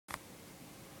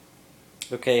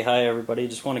Okay, hi everybody.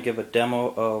 Just want to give a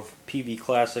demo of Peavey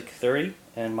Classic 30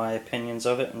 and my opinions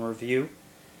of it and review.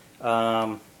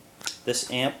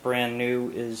 This amp, brand new,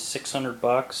 is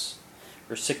 $600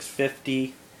 or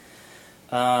 $650.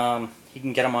 You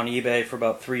can get them on eBay for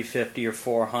about $350 or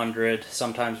 $400.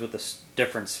 Sometimes with a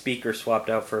different speaker swapped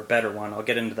out for a better one. I'll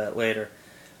get into that later.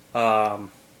 But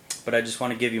I just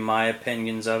want to give you my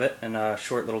opinions of it and a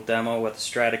short little demo with a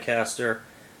Stratocaster,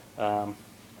 my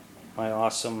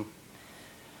awesome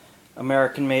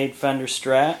American-made Fender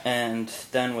Strat, and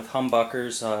then with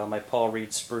humbuckers, my Paul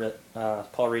Reed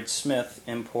Smith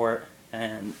import,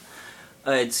 and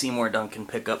I had Seymour Duncan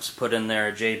pickups put in there,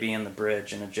 a JB in the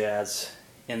bridge and a Jazz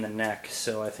in the neck,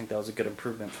 so I think that was a good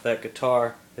improvement for that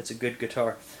guitar. It's a good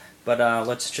guitar. But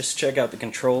let's just check out the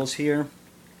controls here.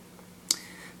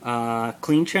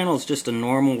 Clean channel is just a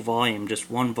normal volume, just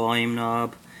one volume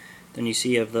knob. Then you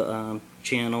see you have the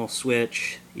channel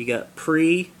switch. You got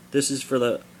pre, this is for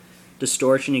the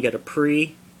distortion. You got a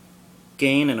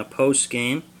pre-gain and a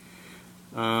post-gain.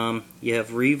 You have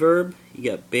reverb,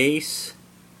 you got bass,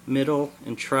 middle,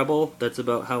 and treble. That's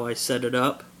about how I set it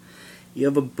up. You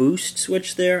have a boost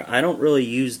switch there. I don't really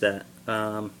use that.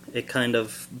 It kind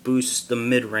of boosts the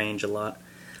mid-range a lot.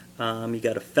 You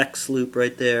got effects loop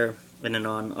right there and an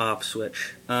on-off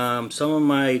switch. Some of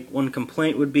my one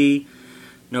complaint would be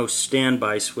no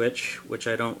standby switch, which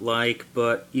I don't like,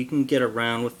 but you can get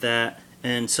around with that.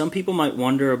 And some people might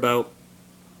wonder about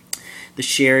the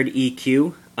shared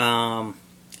EQ. I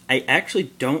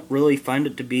actually don't really find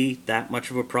it to be that much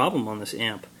of a problem on this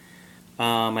amp.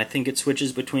 I think it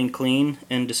switches between clean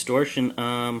and distortion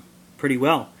pretty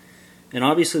well. And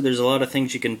obviously there's a lot of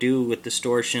things you can do with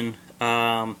distortion.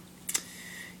 You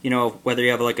know, whether you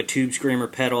have like a tube screamer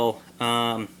pedal,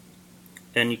 and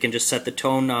you can just set the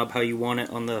tone knob how you want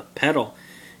it on the pedal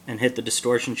and hit the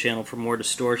distortion channel for more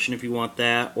distortion if you want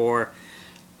that. Or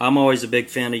I'm always a big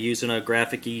fan of using a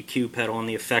graphic EQ pedal on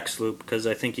the effects loop, because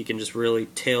I think you can just really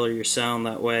tailor your sound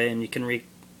that way, and you can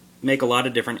make a lot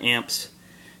of different amps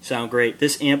sound great.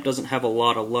 This amp doesn't have a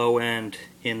lot of low end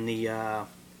in the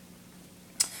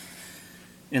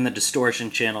distortion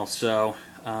channel, so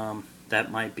that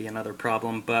might be another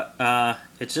problem. But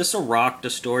it's just a rock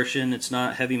distortion. It's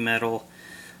not heavy metal,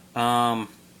 but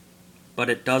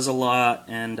it does a lot,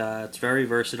 and it's very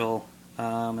versatile.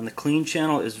 And the clean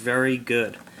channel is very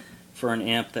good for an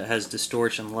amp that has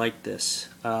distortion like this.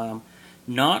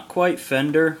 Not quite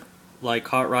Fender, like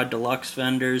Hot Rod Deluxe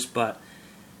Fenders, but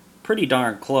pretty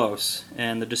darn close.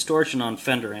 And the distortion on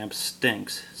Fender amps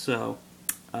stinks. So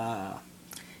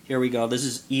here we go. This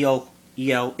is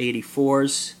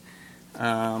EL84s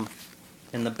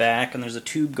in the back, and there's a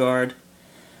tube guard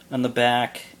on the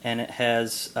back, and it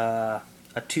has a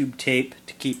tube tape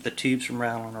to keep the tubes from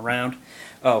rattling around.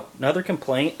 Oh, another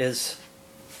complaint is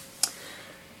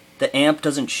the amp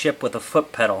doesn't ship with a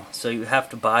foot pedal, so you have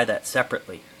to buy that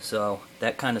separately. So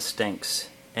that kind of stinks.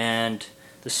 And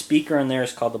the speaker in there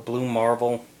is called the Blue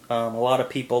Marvel. A lot of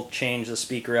people change the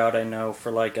speaker out, I know,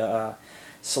 for like a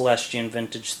Celestion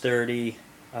Vintage 30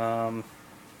 or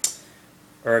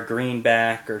a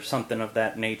greenback or something of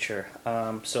that nature.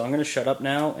 So I'm going to shut up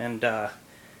now and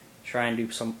try and do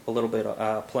a little bit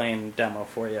of playing demo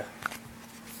for you.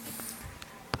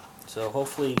 So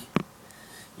hopefully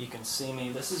you can see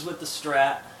me. This is with the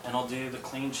Strat, and I'll do the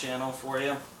clean channel for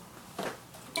you.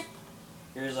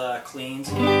 Here's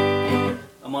cleans.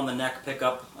 I'm on the neck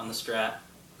pickup on the Strat.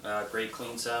 Great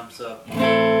clean sound. So.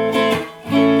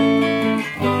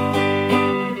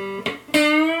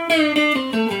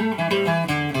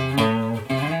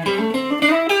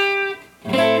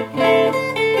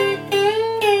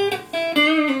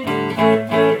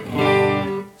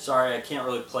 Sorry, I can't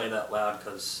really play that loud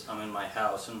because I'm in my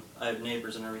house and I have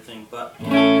neighbors and everything, but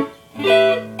I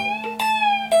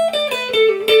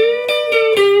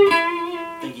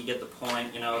think you get the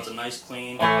point. You know, it's a nice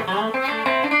clean.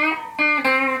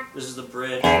 This is the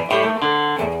bridge.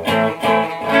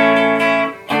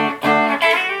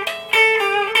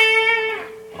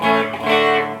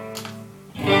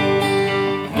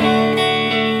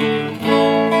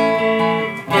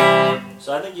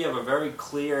 So I think you have a very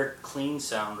clear, clean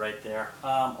sound right there.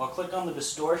 I'll click on the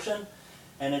distortion,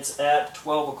 and it's at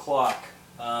 12 o'clock.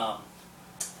 And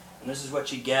this is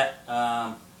what you get.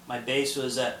 My bass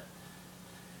was at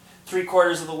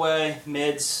 3/4 of the way,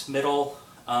 mids, middle,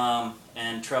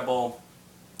 and treble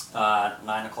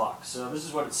 9 o'clock. So this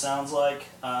is what it sounds like.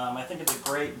 I think it's a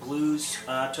great blues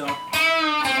tone.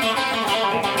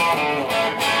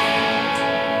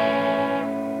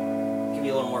 Give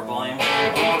you a little more volume.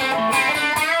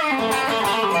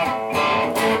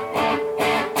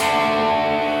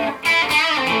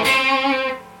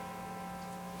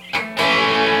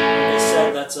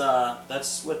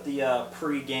 that's with the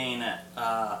pre-gain at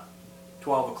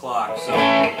 12 o'clock. So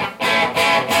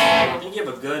I think you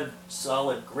have a good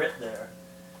solid grit there.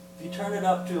 If you turn it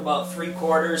up to about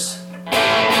 3/4,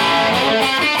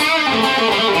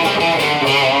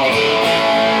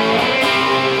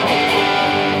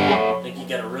 I think you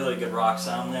get a really good rock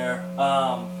sound there.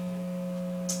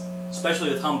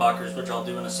 Especially with humbuckers, which I'll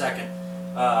do in a second.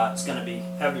 It's going to be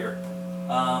heavier,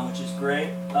 which is great.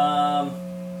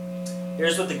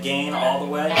 Here's with the gain all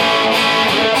the way.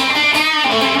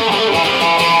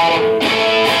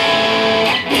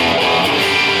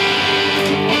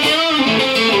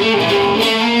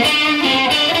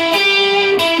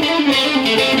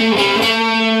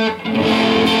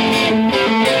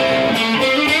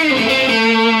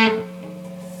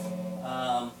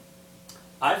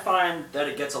 I find that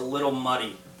it gets a little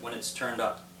muddy when it's turned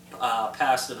up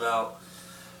past about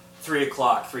 3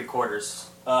 o'clock,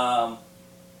 3/4.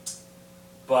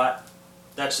 But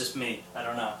that's just me. I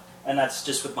don't know, and that's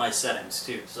just with my settings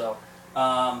too. So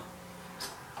I'll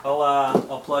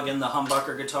plug in the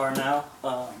humbucker guitar now.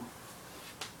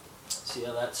 See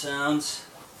how that sounds.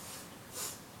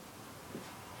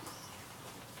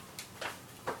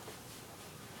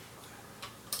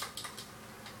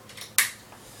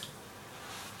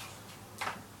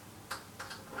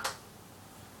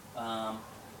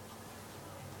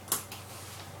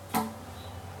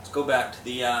 Let's go back to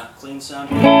the clean sound.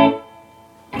 It's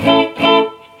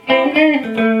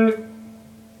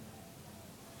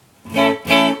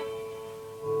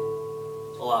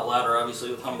a lot louder,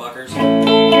 obviously, with humbuckers.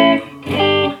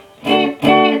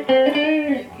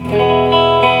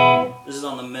 This is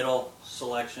on the middle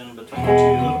selection between the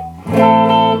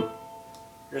two.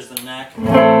 Here's the neck.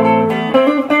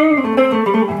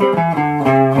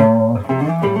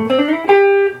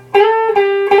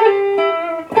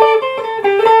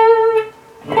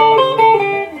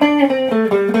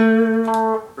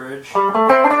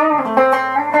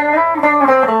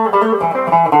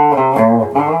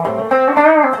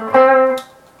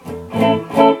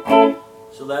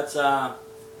 So that's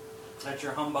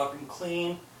your humbucker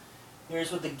clean.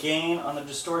 Here's with the gain on the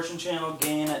distortion channel.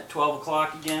 Gain at 12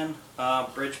 o'clock again.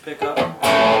 Bridge pickup.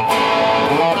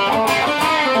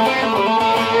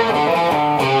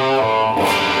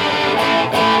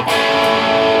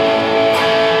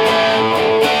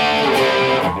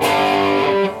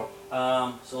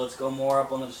 So let's go more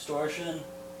up on the distortion.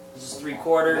 This is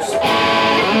 3/4.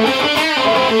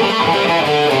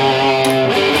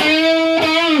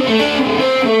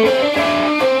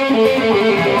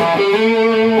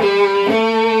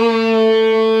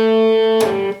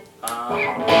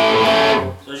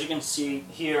 So as you can see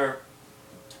here,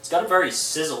 it's got a very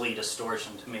sizzly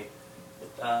distortion to me.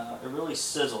 It really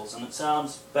sizzles, and it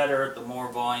sounds better the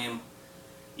more volume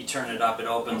you turn it up. It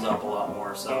opens up a lot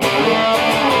more. So.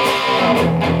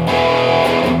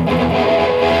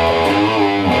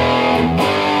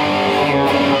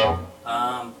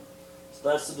 So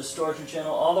that's the distortion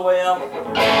channel all the way up.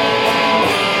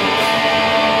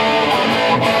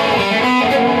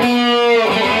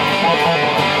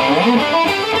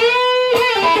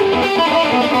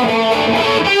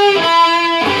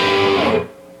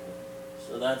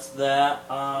 So that's that.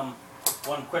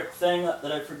 One quick thing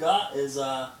that I forgot is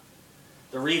the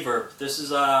reverb. This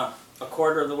is a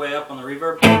 1/4 of the way up on the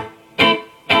reverb.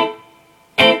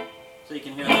 So you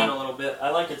can hear that a little bit.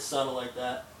 I like it subtle like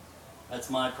that. That's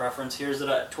my preference. Here's it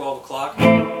at 12 o'clock. So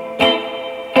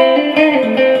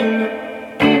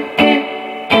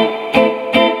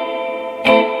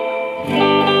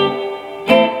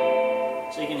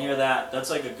you can hear that. That's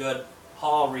like a good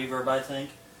hall reverb, I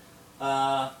think.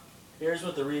 Here's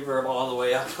with the reverb all the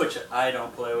way up, which I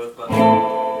don't play with, but...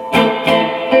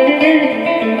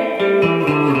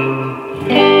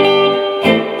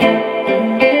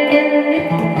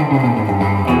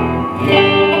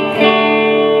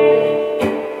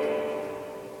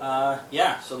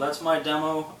 yeah, so that's my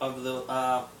demo of the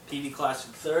Peavey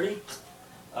Classic 30.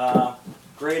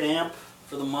 Great amp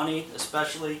for the money,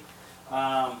 especially.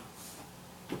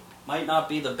 Might not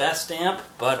be the best amp,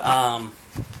 but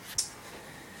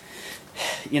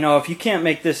you know, if you can't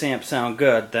make this amp sound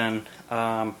good, then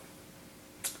I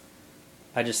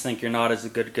just think you're not as a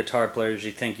good guitar player as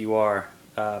you think you are,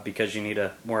 because you need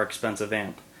a more expensive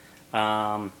amp.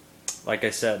 Like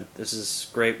I said, this is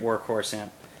a great workhorse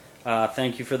amp.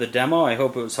 Thank you for the demo. I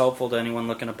hope it was helpful to anyone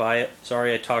looking to buy it.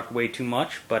 Sorry I talked way too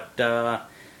much, but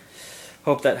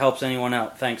hope that helps anyone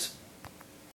out. Thanks.